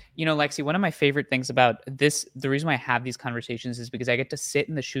Lexi, one of my favorite things about this, the reason why I have these conversations is because I get to sit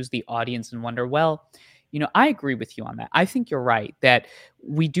in the shoes of the audience and wonder, well, I agree with you on that. I think you're right that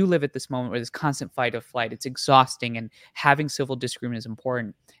we do live at this moment where this constant fight or flight, it's exhausting, and having civil disagreement is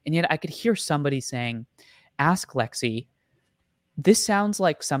important. And yet I could hear somebody saying, ask Lexi, this sounds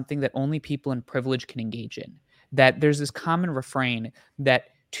like something that only people in privilege can engage in. that there's this common refrain that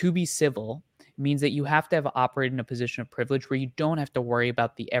to be civil means that you have to have operated in a position of privilege where you don't have to worry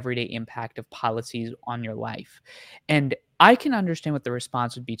about the everyday impact of policies on your life. And I can understand what the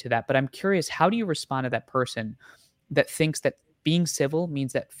response would be to that, but I'm curious, how do you respond to that person that thinks that being civil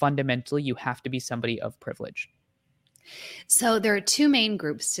means that fundamentally you have to be somebody of privilege? So there are two main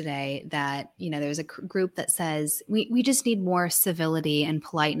groups today that, there's a group that says we just need more civility and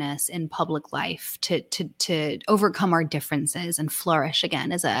politeness in public life to overcome our differences and flourish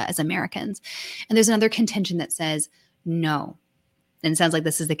again as Americans. And there's another contingent that says no. And it sounds like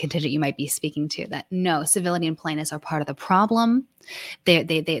this is the contingent you might be speaking to, that no, civility and politeness are part of the problem.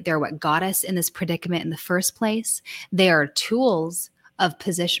 They're what got us in this predicament in the first place. They are tools of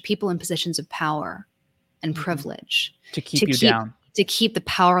people in positions of power and privilege to keep you down, to keep the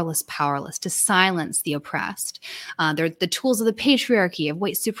powerless, to silence the oppressed. They're the tools of the patriarchy, of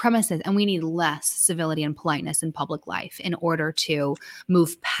white supremacists, and we need less civility and politeness in public life in order to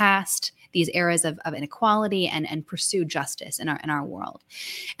move past these eras of inequality and pursue justice in our world.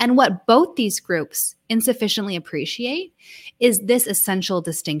 And what both these groups insufficiently appreciate is this essential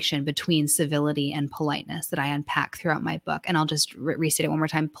distinction between civility and politeness that I unpack throughout my book. And I'll just restate it one more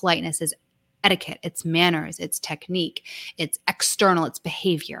time. Politeness is etiquette, it's manners, it's technique, it's external, it's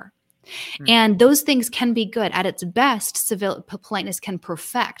behavior. And those things can be good. At its best, politeness can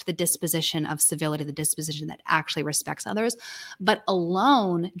perfect the disposition of civility, the disposition that actually respects others. But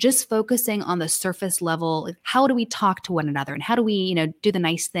alone, just focusing on the surface level, how do we talk to one another and how do we, do the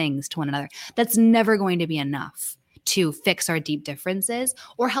nice things to one another? That's never going to be enough to fix our deep differences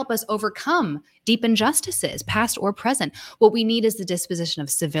or help us overcome deep injustices, past or present. What we need is the disposition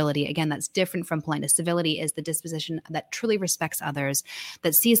of civility. Again, that's different from politeness. Civility is the disposition that truly respects others,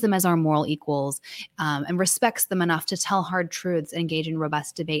 that sees them as our moral equals, and respects them enough to tell hard truths and engage in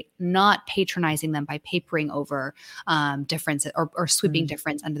robust debate, not patronizing them by papering over difference or sweeping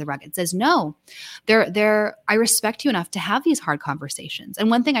difference under the rug. It says, no, I respect you enough to have these hard conversations.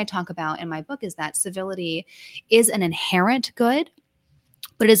 And one thing I talk about in my book is that civility is an inherent good,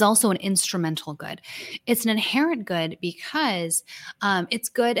 but it is also an instrumental good. It's an inherent good because it's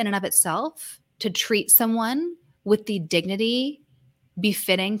good in and of itself to treat someone with the dignity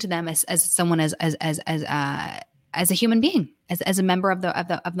befitting to them as someone as a human being, as a member of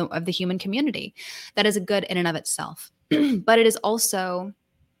the human community. That is a good in and of itself. But it is also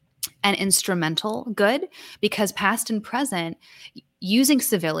an instrumental good because past and present, using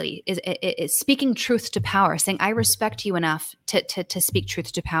civility is speaking truth to power, saying, I respect you enough to speak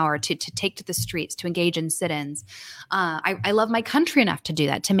truth to power, to take to the streets, to engage in sit-ins. I love my country enough to do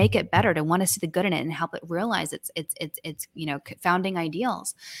that, to make it better, to want to see the good in it and help it realize its founding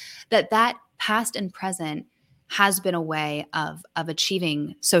ideals. That past and present has been a way of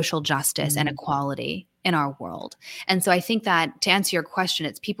achieving social justice and equality in our world. And so I think that to answer your question,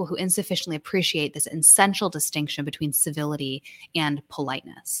 it's people who insufficiently appreciate this essential distinction between civility and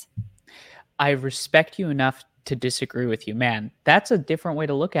politeness. I respect you enough to disagree with you. Man, that's a different way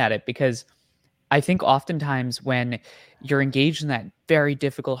to look at it, because I think oftentimes when you're engaged in that very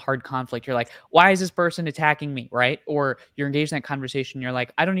difficult, hard conflict, you're like, why is this person attacking me, right? Or you're engaged in that conversation, you're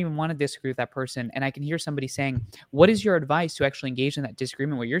like, I don't even want to disagree with that person. And I can hear somebody saying, what is your advice to actually engage in that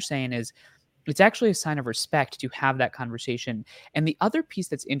disagreement? What you're saying is, it's actually a sign of respect to have that conversation. And the other piece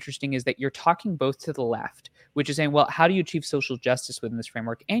that's interesting is that you're talking both to the left, which is saying, well, how do you achieve social justice within this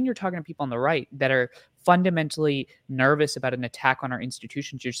framework? And you're talking to people on the right that are fundamentally nervous about an attack on our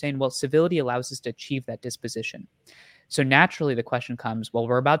institutions. You're saying, well, civility allows us to achieve that disposition. So naturally the question comes, well,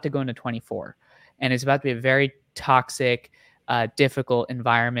 we're about to go into 24 and it's about to be a very toxic, difficult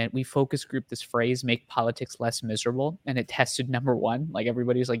environment. We focus group this phrase, make politics less miserable, and it tested number one. Like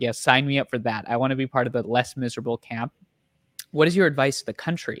everybody's like, yeah, sign me up for that. I want to be part of the less miserable camp. What is your advice to the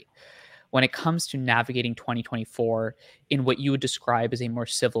country when it comes to navigating 2024 in what you would describe as a more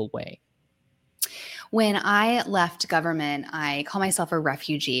civil way? When I left government, I call myself a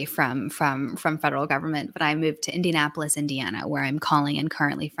refugee from federal government, but I moved to Indianapolis, Indiana, where I'm calling in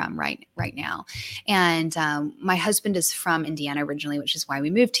currently from right now. And my husband is from Indiana originally, which is why we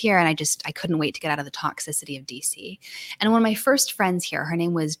moved here. And I couldn't wait to get out of the toxicity of DC. And one of my first friends here, her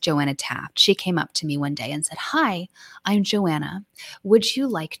name was Joanna Taft. She came up to me one day and said, "Hi, I'm Joanna. Would you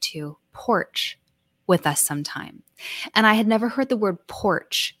like to porch with us sometime?" And I had never heard the word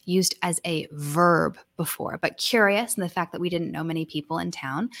porch used as a verb before, but curious in the fact that we didn't know many people in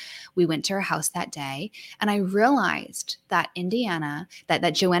town, we went to her house that day. And I realized that Indiana,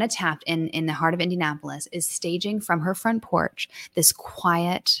 that Joanna Taft in the heart of Indianapolis is staging from her front porch this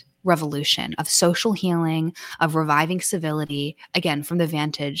quiet, revolution of social healing, of reviving civility, again, from the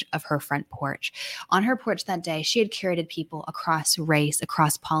vantage of her front porch. On her porch that day, she had curated people across race,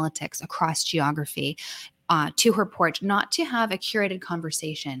 across politics, across geography, to her porch, not to have a curated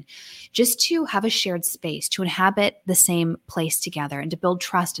conversation, just to have a shared space, to inhabit the same place together and to build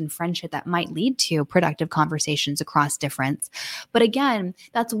trust and friendship that might lead to productive conversations across difference. But again,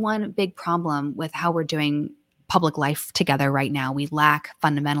 that's one big problem with how we're doing public life together right now. We lack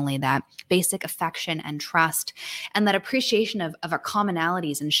fundamentally that basic affection and trust and that appreciation of our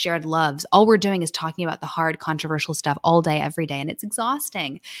commonalities and shared loves. All we're doing is talking about the hard, controversial stuff all day, every day, and it's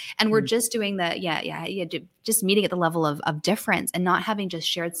exhausting. And we're just doing just meeting at the level of difference and not having just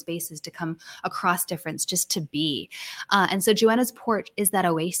shared spaces to come across difference, just to be. And so Joanna's porch is that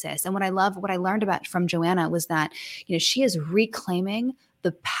oasis. And what I learned about from Joanna was that, she is reclaiming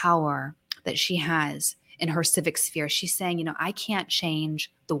the power that she has in her civic sphere. She's saying, I can't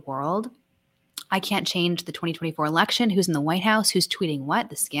change the world. I can't change the 2024 election, who's in the White House, who's tweeting what,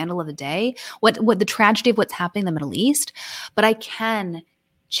 the scandal of the day, what the tragedy of what's happening in the Middle East. But I can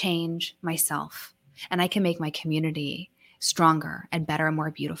change myself and I can make my community stronger and better and more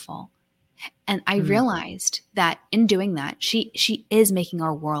beautiful. And I realized that in doing that, she is making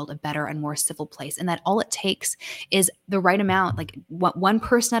our world a better and more civil place. And that all it takes is the right amount, like one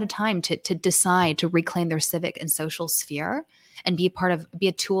person at a time to decide to reclaim their civic and social sphere and be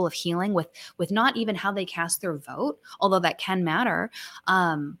a tool of healing with not even how they cast their vote, although that can matter,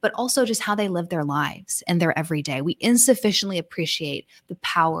 but also just how they live their lives and their everyday. We insufficiently appreciate the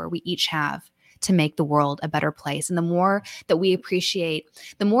power we each have to make the world a better place. And the more that we appreciate,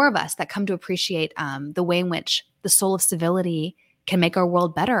 the more of us that come to appreciate the way in which the soul of civility can make our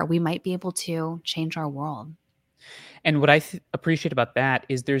world better, we might be able to change our world. And what I appreciate about that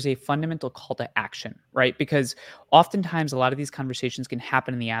is there's a fundamental call to action, right? Because oftentimes a lot of these conversations can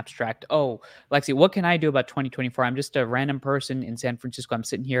happen in the abstract. Oh, Lexi, what can I do about 2024? I'm just a random person in San Francisco. I'm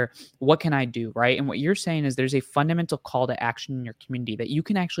sitting here. What can I do, right? And what you're saying is there's a fundamental call to action in your community that you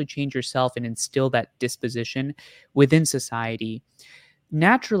can actually change yourself and instill that disposition within society.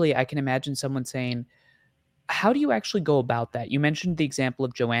 Naturally, I can imagine someone saying, how do you actually go about that? You mentioned the example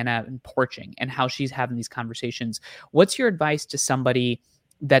of Joanna and porching and how she's having these conversations. What's your advice to somebody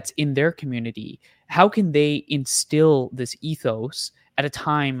that's in their community? How can they instill this ethos at a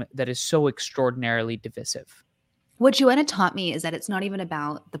time that is so extraordinarily divisive? What Joanna taught me is that it's not even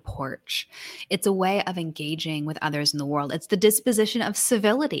about the porch. It's a way of engaging with others in the world. It's the disposition of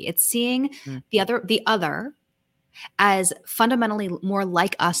civility. It's seeing the other as fundamentally more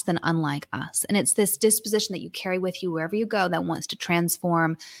like us than unlike us. And it's this disposition that you carry with you wherever you go that wants to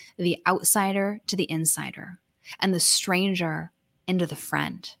transform the outsider to the insider and the stranger into the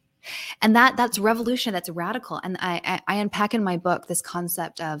friend. And that's revolution, that's radical. And I unpack in my book this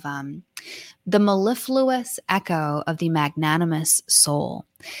concept of the mellifluous echo of the magnanimous soul.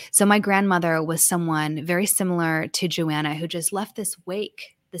 So my grandmother was someone very similar to Joanna who just left this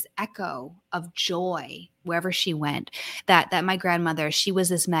wake, this echo of joy wherever she went. That my grandmother, she was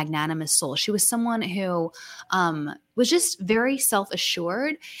this magnanimous soul. She was someone who was just very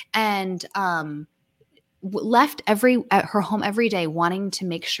self-assured and left at her home every day wanting to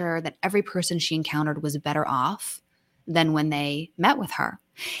make sure that every person she encountered was better off than when they met with her.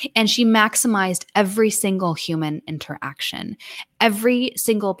 And she maximized every single human interaction. Every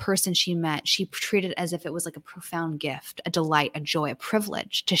single person she met, she treated as if it was like a profound gift, a delight, a joy, a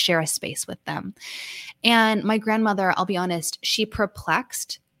privilege to share a space with them. And my grandmother, I'll be honest, she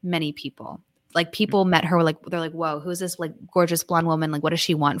perplexed many people. Like people met her, they're like, whoa, who's this like gorgeous blonde woman? Like, what does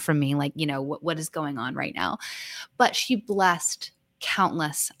she want from me? Like, what is going on right now? But she blessed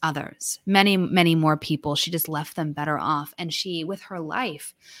countless others, many, many more people. She just left them better off. And she, with her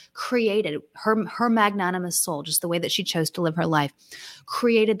life, created her magnanimous soul, just the way that she chose to live her life,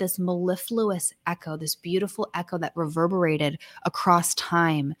 created this mellifluous echo, this beautiful echo that reverberated across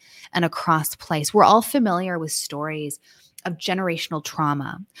time and across place. We're all familiar with stories of generational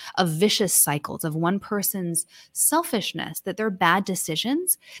trauma, of vicious cycles, of one person's selfishness, that they're bad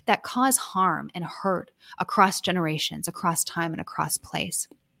decisions that cause harm and hurt across generations, across time, and across place.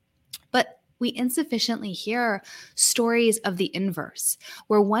 But we insufficiently hear stories of the inverse,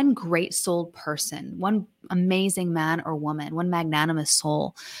 where one great-souled person, one amazing man or woman, one magnanimous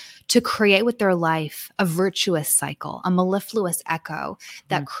soul, to create with their life a virtuous cycle, a mellifluous echo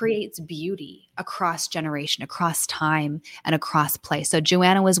that creates beauty across generation, across time, and across place. So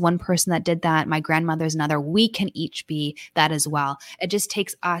Joanna was one person that did that. My grandmother's another. We can each be that as well. It just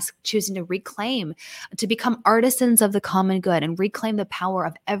takes us choosing to reclaim, to become artisans of the common good and reclaim the power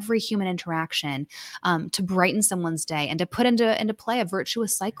of every human interaction, to brighten someone's day and to put into play a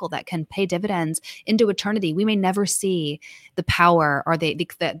virtuous cycle that can pay dividends into eternity. We may never see the power or the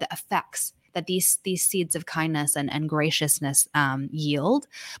effects that these seeds of kindness and graciousness yield,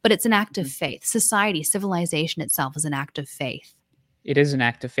 but it's an act of faith. Society, civilization itself is an act of faith. It is an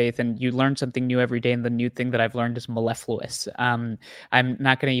act of faith, and you learn something new every day. And the new thing that I've learned is mellifluous. I'm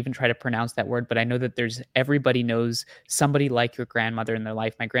not going to even try to pronounce that word, but I know that everybody knows somebody like your grandmother in their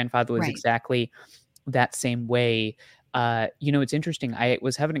life. My grandfather was Right. exactly that same way. It's interesting. I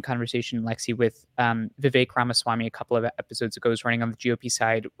was having a conversation, Lexi, with Vivek Ramaswamy a couple of episodes ago. Who's running on the GOP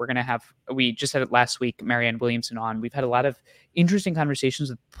side. We just had it last week, Marianne Williamson on. We've had a lot of interesting conversations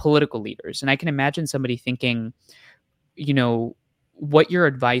with political leaders. And I can imagine somebody thinking, what your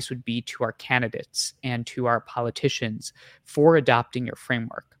advice would be to our candidates and to our politicians for adopting your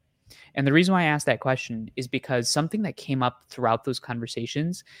framework. And the reason why I asked that question is because something that came up throughout those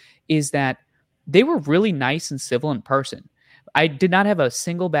conversations is that they were really nice and civil in person. I did not have a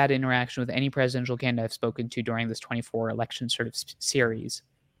single bad interaction with any presidential candidate I've spoken to during this 24 election sort of series.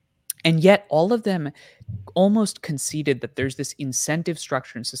 And yet all of them almost conceded that there's this incentive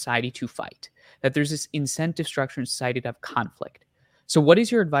structure in society to fight, that there's this incentive structure in society to have conflict. So what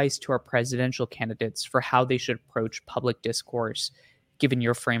is your advice to our presidential candidates for how they should approach public discourse, given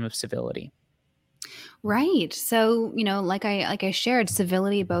your frame of civility? Right. So, like I shared,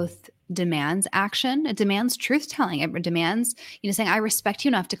 civility both demands action, it demands truth telling, it demands, saying, I respect you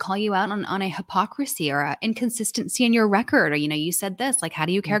enough to call you out on a hypocrisy or an inconsistency in your record. Or, you said this, like, how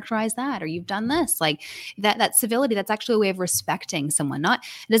do you characterize that? Or you've done this, like that civility, that's actually a way of respecting someone. It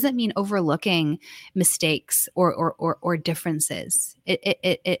doesn't mean overlooking mistakes or differences.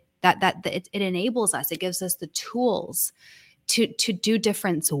 It enables us, it gives us the tools to do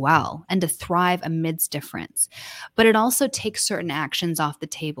difference well and to thrive amidst difference. But it also takes certain actions off the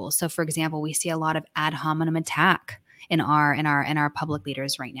table. So for example, we see a lot of ad hominem attack in our public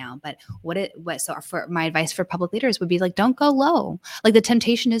leaders right now. But so for my advice for public leaders would be like, don't go low. Like the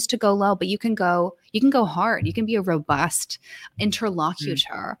temptation is to go low, but you can go hard. You can be a robust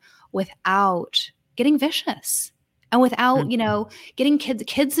interlocutor without getting vicious. And without, getting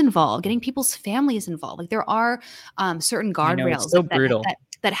kids involved, getting people's families involved. Like there are certain guardrails so brutal.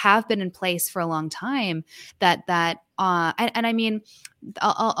 that have been in place for a long time and I mean,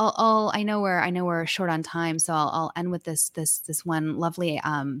 I know we're short on time, so I'll end with this one lovely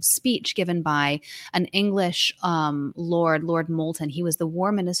speech given by an English Lord Moulton. He was the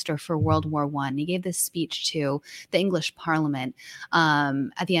war minister for World War I. He gave this speech to the English Parliament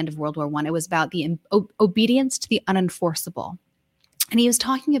at the end of World War I. It was about the obedience to the unenforceable, and he was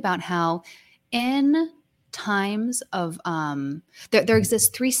talking about how in times of there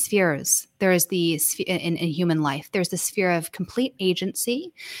exist three spheres. There is the in human life. There's the sphere of complete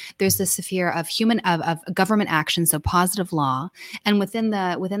agency. There's the sphere of of government action, so positive law, and within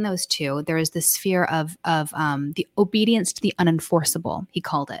those two, there is the sphere of the obedience to the unenforceable. He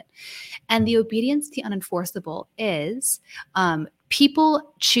called it, and the obedience to the unenforceable is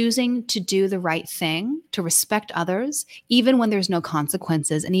people choosing to do the right thing, to respect others, even when there's no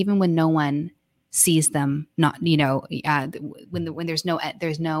consequences, and even when no one sees them, not, when there's no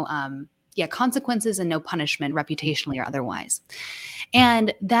consequences and no punishment, reputationally or otherwise.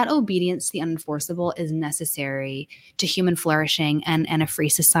 And that obedience to the unenforceable is necessary to human flourishing and a free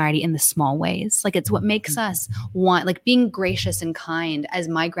society in the small ways. Like it's what makes us want, like being gracious and kind, as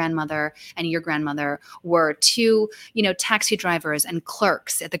my grandmother and your grandmother were to, taxi drivers and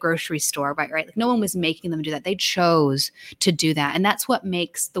clerks at the grocery store, right? Like no one was making them do that. They chose to do that. And that's what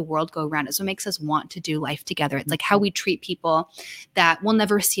makes the world go round. It's what makes us want to do life together. It's like how we treat people that we'll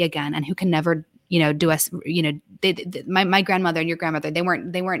never see again and who can never do us, my grandmother and your grandmother, they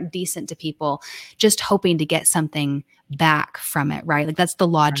weren't decent to people just hoping to get something back from it, right? Like that's the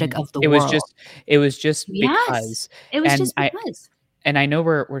logic of the world. It was just yes, because. It was just because. And I know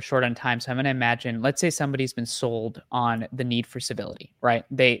we're short on time, so I'm going to imagine, let's say somebody's been sold on the need for civility, right?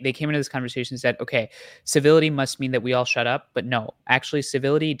 They came into this conversation and said, okay, civility must mean that we all shut up. But no, actually,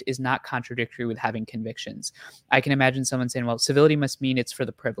 civility is not contradictory with having convictions. I can imagine someone saying, well, civility must mean it's for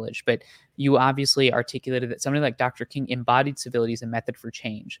the privileged. But you obviously articulated that somebody like Dr. King embodied civility as a method for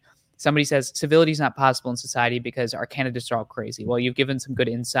change. Somebody says civility is not possible in society because our candidates are all crazy. Well, you've given some good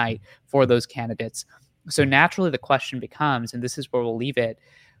insight for those candidates. So naturally, the question becomes, and this is where we'll leave it,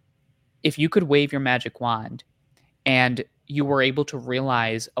 if you could wave your magic wand and you were able to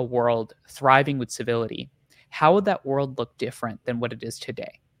realize a world thriving with civility, how would that world look different than what it is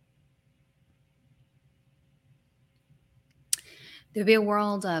today? There'd be a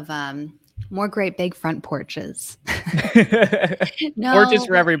world of more great big front porches. Porches No,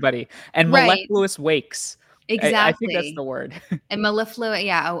 for everybody and right. mellifluous wakes. I think that's the Exactly. word. A mellifluous,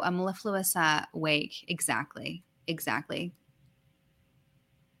 yeah, a mellifluous wake. Exactly. Exactly.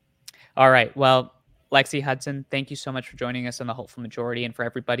 All right. Well, Lexi Hudson, thank you so much for joining us on The Hopeful Majority, and for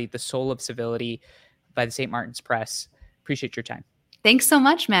everybody, The Soul of Civility by the St. Martin's Press. Appreciate your time. Thanks so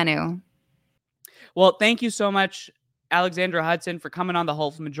much, Manu. Well, thank you so much, Alexandra Hudson, for coming on The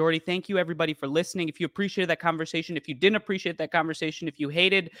Hopeful Majority. Thank you, everybody, for listening. If you appreciated that conversation, if you didn't appreciate that conversation, if you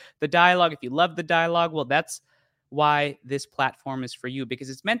hated the dialogue, if you loved the dialogue, well, that's why this platform is for you, because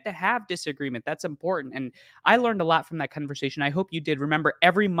it's meant to have disagreement. That's important. And I learned a lot from that conversation. I hope you did. Remember,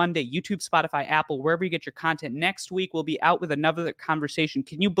 every Monday, YouTube, Spotify, Apple, wherever you get your content. Next week, we'll be out with another conversation.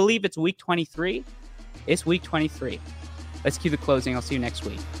 Can you believe it's week 23? It's week 23. Let's cue the closing. I'll see you next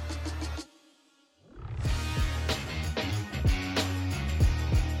week.